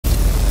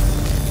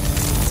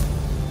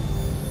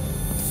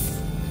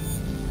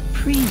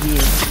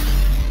Preview.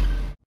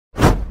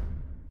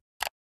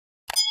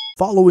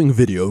 Following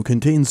video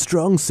contains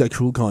strong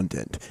sexual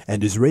content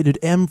and is rated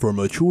M for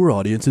mature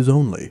audiences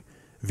only.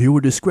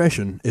 Viewer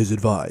discretion is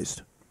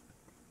advised.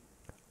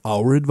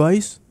 Our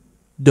advice?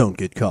 Don't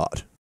get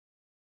caught.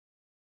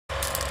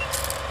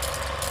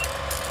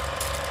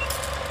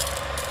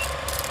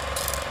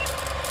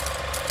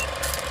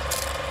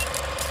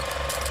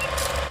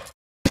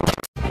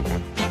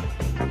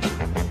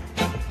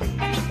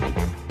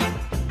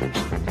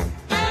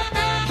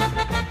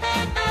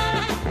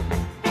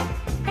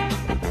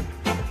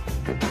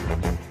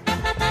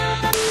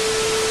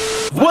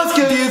 What's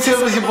good,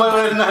 YouTube? It's your boy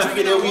with another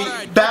video. We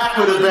back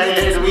with a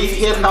banger. We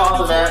hitting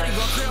all of that.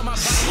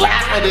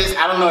 Slapping this.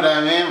 I don't know what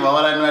I mean, but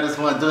what I know I just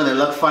want to do, and it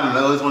look fun, and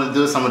I always want to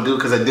do it, so I'm gonna do it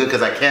because I do it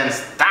because I can't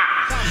stop.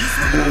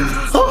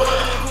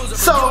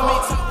 So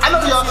I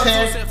know y'all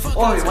saying,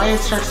 "Oh, why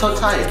is shirt so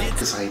tight?"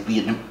 Because I be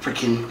in them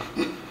freaking.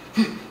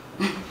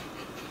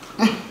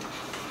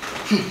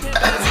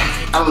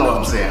 I don't know what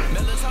I'm saying.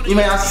 You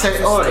may also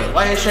say, "Oh,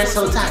 why is shirt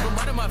so tight?"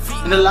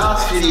 In the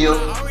last video,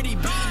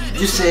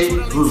 you say,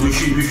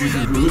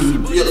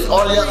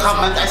 all y'all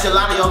comment, I see a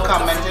lot of y'all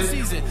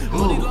commenting,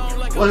 "Oh,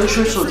 why your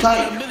shirt so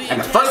tight?" And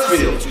the first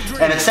video,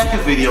 and the second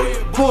video,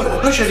 "Oh,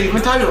 your shirt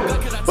even tighter."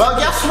 Well,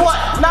 guess what?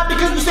 Not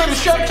because you say the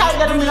shirt tight,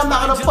 doesn't mean I'm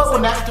not gonna put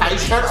one that tight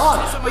shirt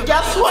on. But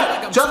guess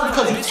what? Just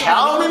because you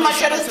tell me my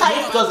shirt is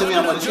tight, doesn't mean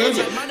I'm gonna change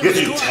it. If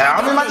you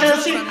tell me my shirt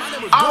is tight,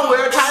 I'll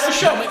wear a tighter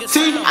shirt.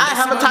 See, I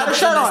have a tighter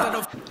shirt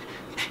on.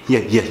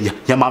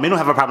 Yeah, mommy don't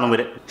have a problem with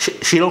it.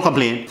 She don't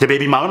complain. The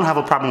baby mama don't have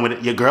a problem with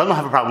it. Your girl don't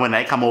have a problem when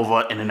I come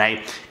over in the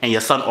night and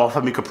your son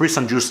offer me Capri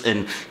Sun juice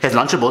in his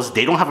Lunchables.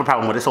 They don't have a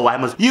problem with it, so why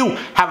must you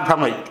have a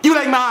problem with it? You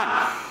like mine!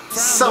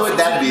 So with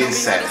that being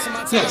said,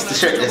 yes, the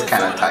shirt is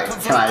kind of tight.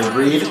 Can I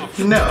breathe?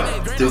 No.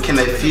 Can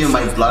I feel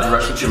my blood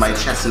rushing through my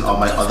chest and all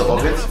my other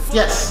organs?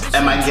 Yes.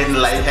 Am I getting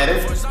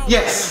lightheaded?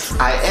 Yes,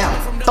 I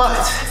am. But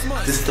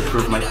this is to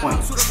prove my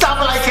point. Stop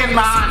liking,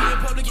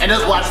 man! And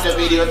just watch the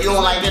video. If you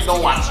don't like it,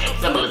 don't watch it.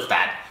 Simple as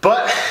that.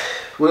 But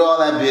with all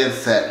that being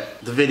said,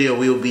 the video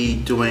we'll be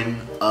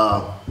doing,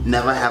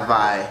 Never Have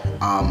I.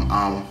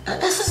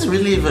 This is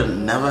really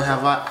even Never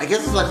Have I. I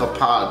guess it's like a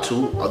part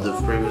 2 of the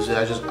previous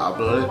video I just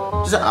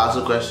uploaded. Just to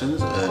answer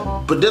questions.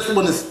 But this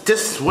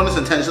one is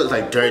intentionally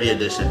like dirty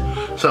edition.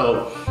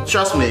 So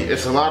trust me,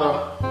 it's a lot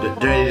of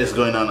dirtiness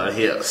going on out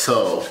here.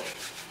 So.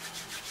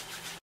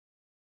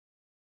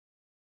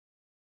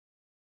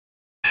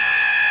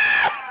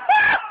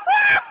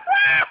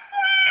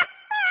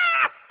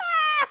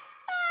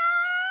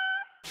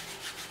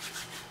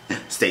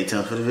 Stay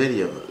tuned for the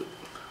video.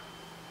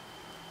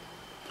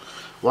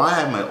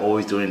 Why am I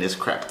always doing this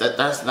crap?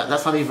 That's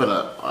not even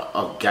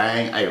a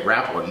gang I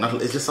rap or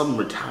nothing. It's just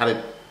something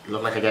retarded.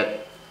 Look like I got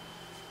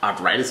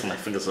arthritis in my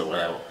fingers or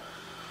whatever.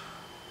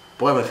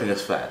 Boy, my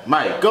fingers fat.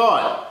 My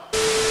God.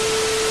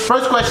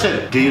 First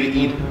question: do you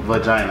eat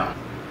vagina?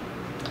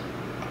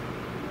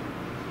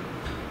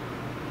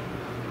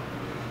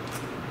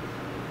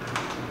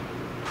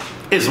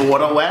 Is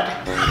water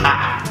wet?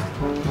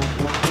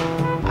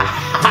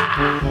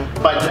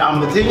 But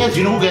the thing is,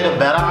 you know who get a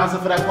better answer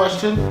for that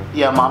question?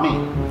 Yeah,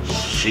 mommy.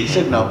 She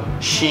should know.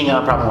 She ain't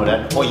got a problem with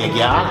that. Or your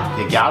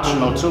gal should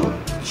know too.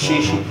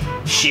 She can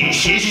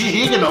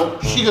know.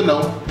 She can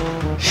know.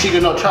 She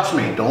can know. Trust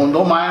me. Don't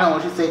mind her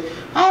when she say,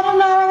 I don't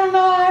know.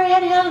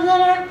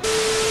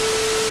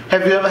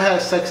 Have you ever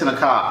had sex in a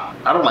car?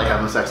 I don't like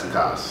having sex in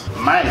cars.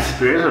 My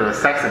experience with a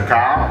sex in a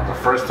car the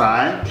first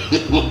time,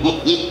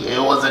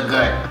 it wasn't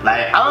good.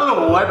 Like, I don't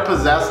know what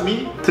possessed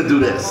me to do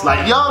this.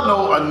 Like, y'all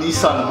know a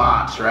Nissan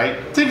March, right?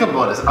 Think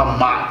about this, a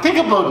March. Think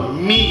about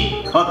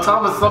me on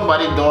top of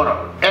somebody's daughter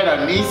in a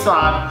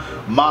Nissan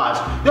March.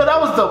 Yo, that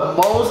was the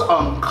most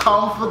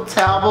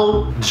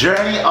uncomfortable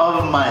journey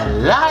of my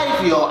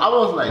life, yo. I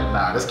was like,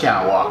 nah, this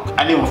can't walk.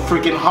 I need a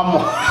freaking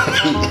Hummer.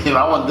 If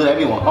I want to do that, I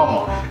need a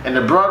Hummer. And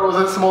the broad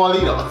wasn't small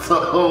either,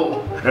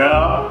 so,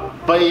 yeah.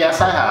 But yes,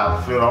 I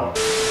have, you know.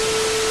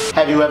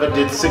 Have you ever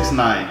did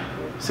 69?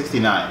 So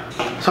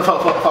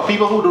for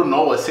people who don't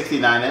know what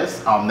 69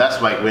 is, that's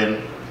like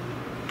when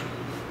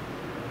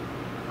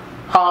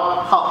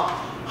her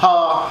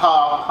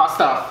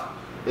stuff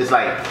is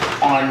like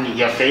on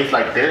your face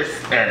like this,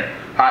 and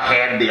her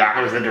head the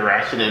opposite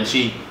direction, and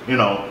she, you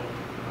know,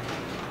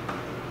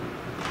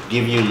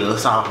 give you a little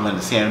something at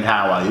the same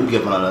time while you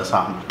giving her a little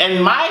something.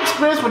 And my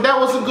experience with that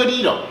wasn't good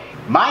either.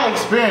 My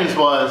experience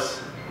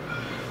was,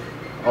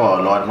 oh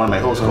Lord, one of my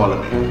hosts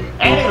calling me.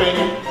 Anyway,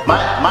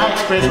 my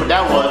experience with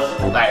that was,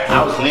 like,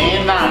 I was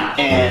laying down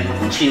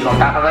and she was on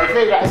top of my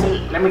face. I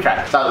said, let me try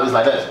it. So it was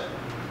like this.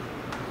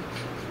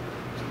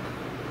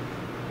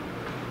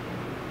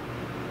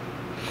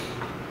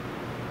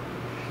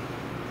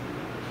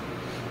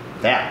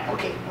 Damn,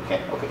 okay.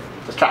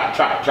 Let's try,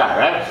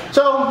 right?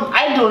 So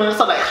I doing it,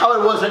 so like how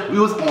it was, right? We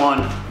was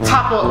on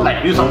top of,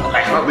 like, we was on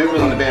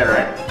the bed,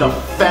 right? The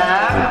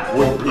fan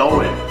was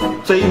blowing.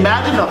 So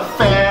imagine a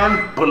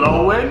fan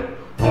blowing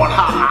on her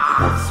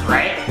ass,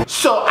 right?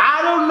 So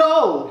I don't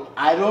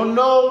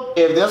know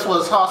if this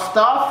was her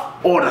stuff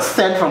or the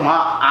scent from her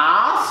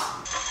ass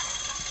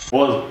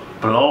was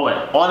blowing.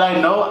 All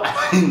I know,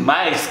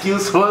 my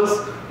excuse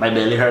was my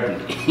belly hurting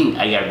me.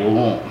 I gotta go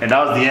home. And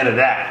that was the end of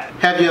that.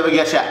 Have you ever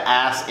get your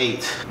ass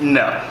ate?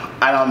 No,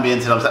 I don't be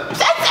into them. I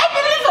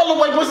believe all the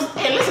white boys.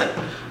 Hey, listen.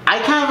 I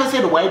can't even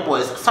say the white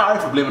boys. Sorry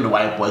for blaming the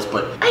white boys,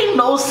 but I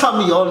know some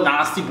of y'all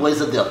nasty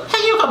boys out there.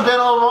 Hey, you can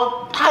bend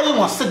over. How you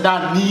want to sit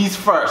down knees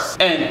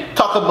first and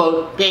talk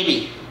about,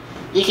 baby,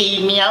 you can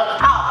eat me out?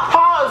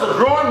 How as a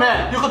grown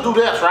man, you can do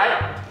this,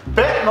 right?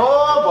 Bet no,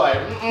 boy.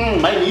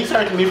 My knees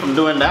hurting me from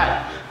doing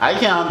that. I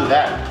can't do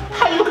that.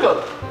 How you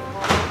could?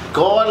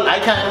 God, I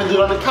can't even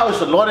do it on the couch.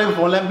 The Lord ain't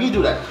gonna let me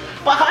do that.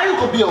 But how you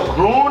could be a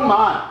grown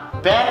man,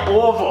 bend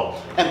over,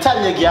 and tell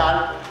your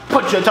girl,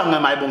 put your tongue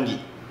in my bungie?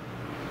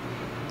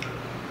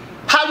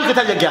 How you can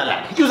tell your girl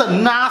that? You're a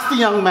nasty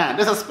young man.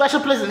 There's a special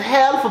place in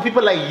hell for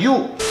people like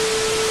you.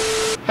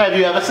 Have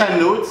you ever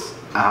sent nudes?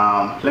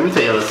 Let me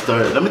tell you a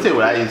story. Let me tell you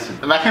what I used to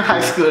do. Back in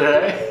high school,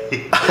 right?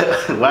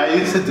 What I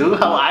used to do,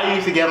 how I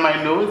used to get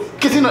my nudes.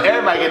 Cause you know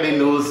everybody get their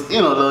nudes,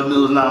 you know, little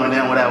nudes now and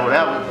then, whatever,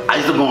 whatever. I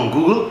used to go on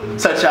Google,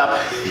 search up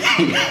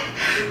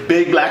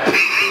big black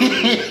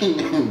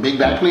big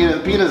black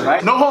penis,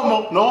 right? No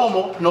homo, no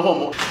homo, no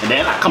homo. And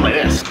then I come like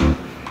this.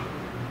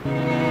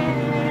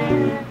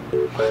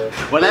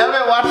 Whenever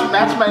I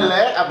match my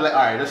leg, I'm like,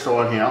 alright, this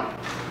one here.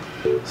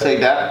 Say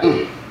that.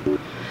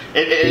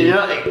 You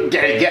know, it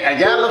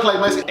gotta look like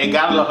my skin. It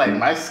gotta look like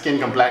my skin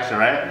complexion,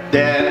 right?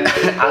 Then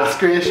I'll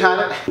screenshot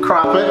it,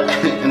 crop it,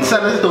 and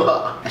send it to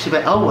her. And she'll be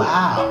like, oh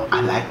wow,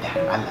 I like that,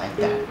 I like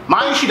that.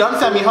 Mind you, she don't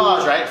send me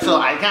hers, right? So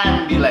I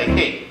can't be like,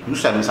 hey, you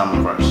send me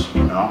something first,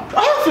 you know?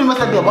 Why you feel like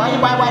that?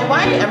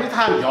 Why? Every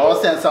time y'all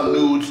send some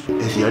nudes,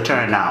 it's your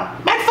turn now.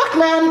 Man, fuck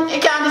man,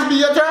 it can't just be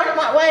your turn.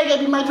 Why it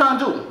gotta be my turn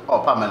too? Oh,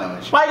 pardon my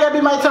language. Why it gotta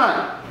be my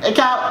turn? It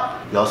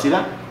can't. Y'all see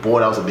that?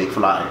 Boy, that was a big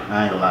fly.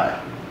 I ain't gonna lie.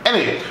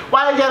 Anyway,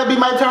 why it gotta be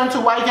my turn too?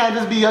 Why can't it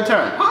just be your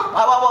turn? Huh?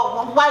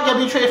 Why it gotta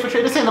be trade for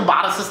trade? This ain't a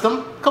barter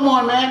system. Come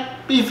on, man.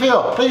 Be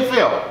fair. Play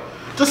fair.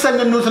 Just send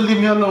them nudes and leave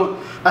me alone.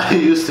 I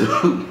used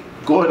to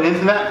go on the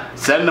internet,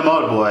 send them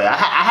out, boy. I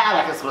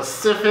had like a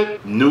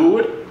specific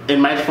nude in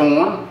my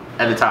phone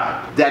at the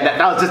time. That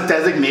was just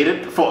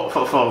designated for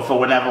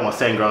whenever I was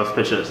sending girls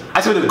pictures.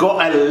 I should go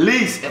at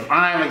least, if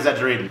I'm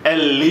exaggerating, at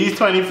least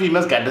 20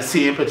 females got the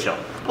same picture.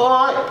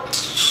 Boy.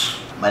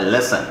 But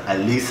listen, at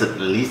least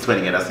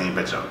 20 get the same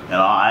picture. You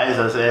know, I used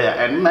to say,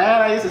 and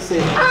man, I used to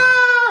say,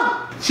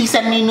 she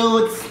sent me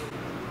nudes.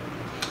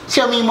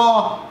 Show me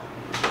more.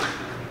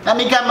 Let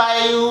me get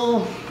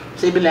my,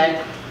 she be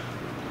like,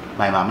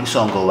 my mommy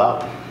song go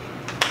up.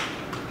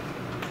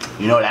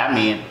 You know what that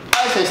mean?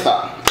 I say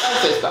stop.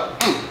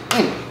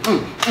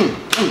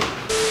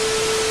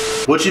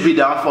 Would you be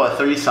down for a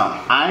threesome?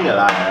 I ain't gonna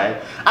lie,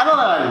 right? I know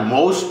that like,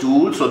 most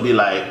dudes would be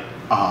like,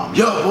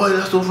 yo boy,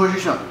 let's do a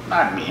threesome.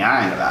 Not me,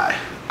 I ain't gonna lie.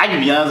 I can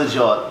be honest with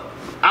y'all.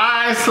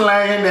 I ain't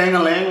slanging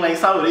dang-a-ling like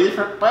some of these,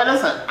 but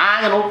listen,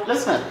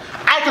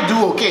 I could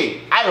do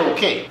okay.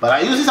 Okay. But I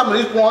usually some of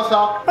these porn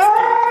stars,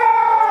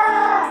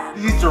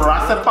 these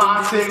Jurassic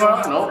Park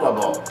singer, no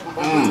bubble.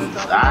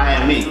 I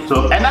ain't me.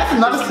 So, and that's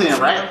another thing,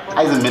 right?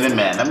 I was a minute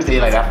man. Let me tell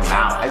you like that from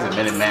now. I was a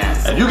minute man.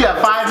 If you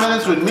get 5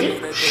 minutes with me,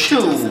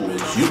 shoot,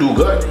 you do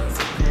good.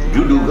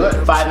 You do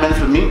good. 5 minutes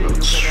with me.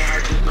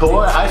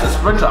 Boy, I was a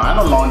sprinter. I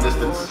know long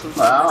distance.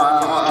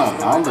 I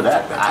don't do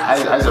that.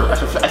 I was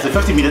a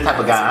 50-meter type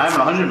of guy. I'm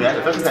a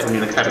 100-meter, I'm a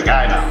 50-meter type of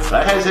guy now.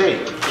 Like I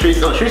say, trees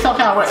don't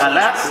count work.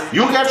 Unless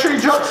you get 3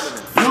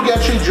 jokes, you get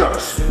 3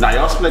 jokes. Now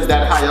y'all split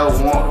that how y'all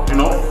want. You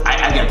know,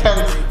 I get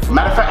 10.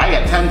 Matter of fact, I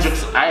get 10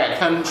 jokes. I get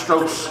 10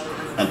 strokes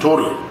in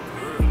total.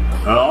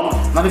 You know,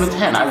 not even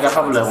 10. I got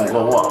probably like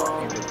go what?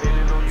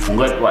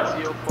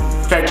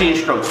 13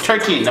 strokes.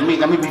 13. Let me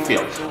be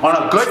fair. On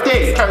a good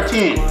day,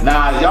 13.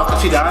 Now y'all can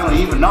see that I don't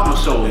even number,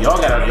 so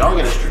y'all gotta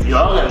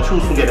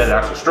choose who get that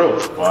extra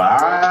stroke. Well,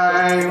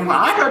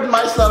 I heard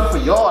myself for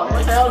y'all.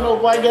 Hell no,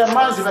 boy, get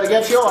mine. You better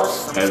get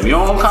yours. If you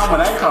don't come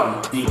when I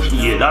come,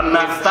 you done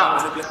not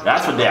stop.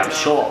 That's for damn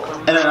sure.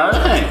 And another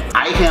thing,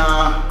 I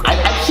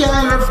can't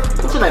ever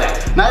put it like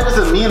that. Not if it's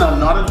a me and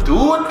another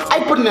dude.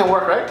 I put in that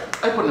work, right?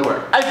 I put in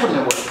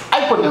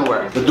that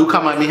work. The dude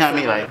come at me, behind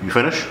me like, you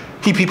finished?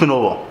 He peeping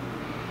over.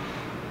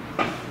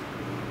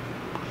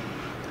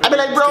 I be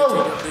like,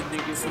 bro,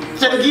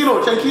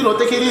 tranquilo,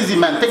 take it easy,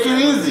 man, take it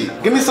easy.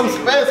 Give me some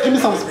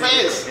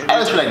space. I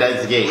just feel like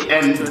that's gay.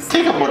 And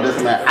think about this,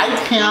 man. I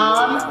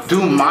can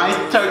do my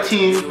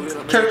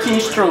 13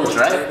 strokes,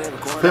 right?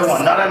 But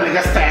when another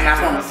nigga stand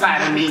up on the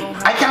side of me,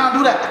 I can't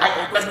do that.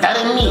 That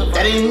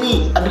ain't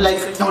me. I be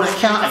like, no, I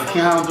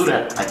can't do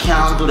that.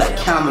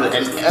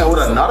 And with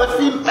another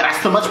female,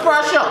 that's too much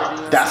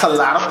pressure. That's a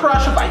lot of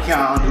pressure, but I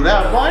can't do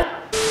that, boy.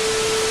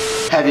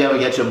 Have you ever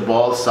get your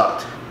balls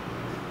sucked?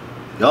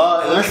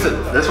 Y'all, listen,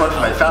 this one's for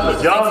my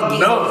fellas. Y'all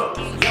know.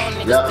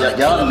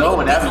 Y'all know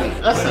what that means.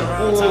 Listen.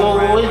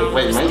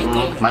 Wait,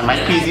 my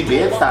PZ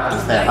bed started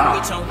to stand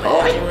up.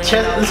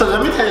 So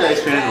let me tell you the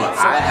experience what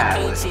I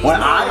had. When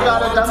I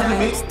got it done to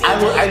me,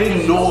 I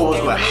didn't know what was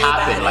going to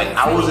happen. Like,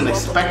 I wasn't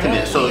expecting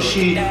it. So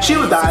she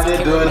was down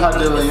there doing her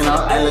deal, you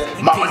know.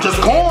 Mama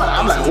just gone.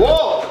 I'm like,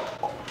 whoa.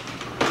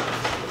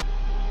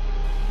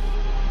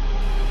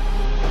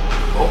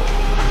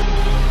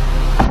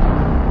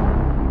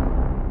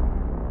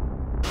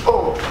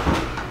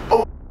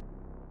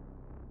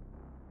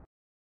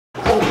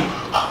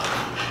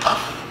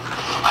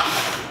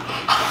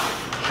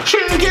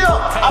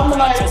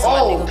 like,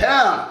 oh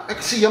damn, I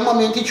can see your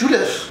mommy and teach you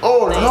this.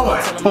 Oh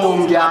Lord,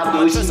 home y'all do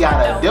what she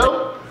gotta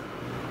do.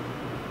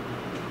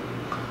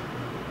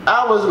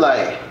 I was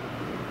like,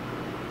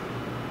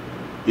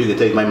 you can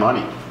take my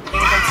money.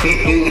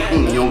 You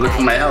don't good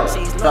for my health.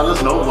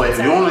 Fellas, no boy. If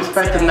you don't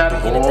expecting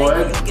that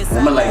boy,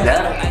 woman like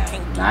that,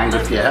 I ain't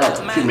good for your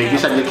health. She make you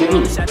suck your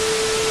kidneys.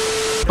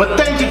 But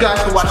thank you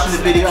guys for watching the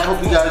video. I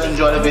hope you guys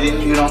enjoyed the video.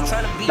 You know,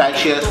 like,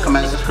 share,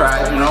 comment,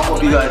 subscribe. You know,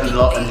 hope you guys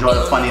enjoy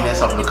the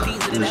funniness of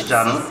this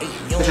channel.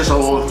 It's just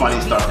all funny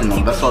stuff, you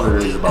know. That's all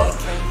it is about.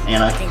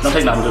 And I don't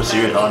take nothing too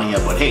serious on here,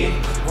 but hey,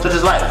 such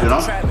is life, you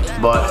know.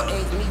 But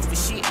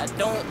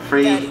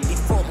free.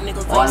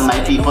 All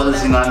my people,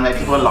 you know, my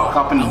people lock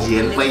up in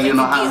jail play, you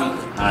know how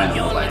I don't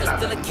know like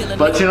that.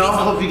 But you know,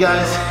 hope you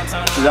guys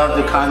love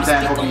the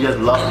content, hope you guys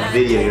love the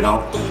video, you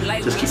know.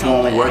 Just keep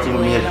on working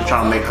with me as we're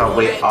trying to make our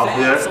way up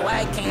there.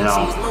 You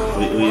know,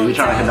 we're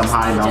trying to hit them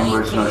high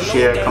numbers, you know,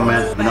 share,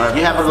 comment. You know, if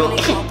you have a little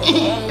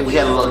if we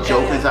had a little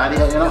joke inside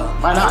here, you know,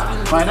 why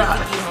not? Why not?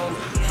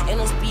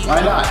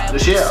 Why not?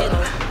 Just share.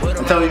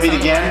 Until we meet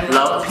again,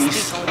 love,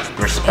 peace,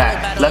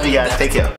 respect. Love you guys, take care.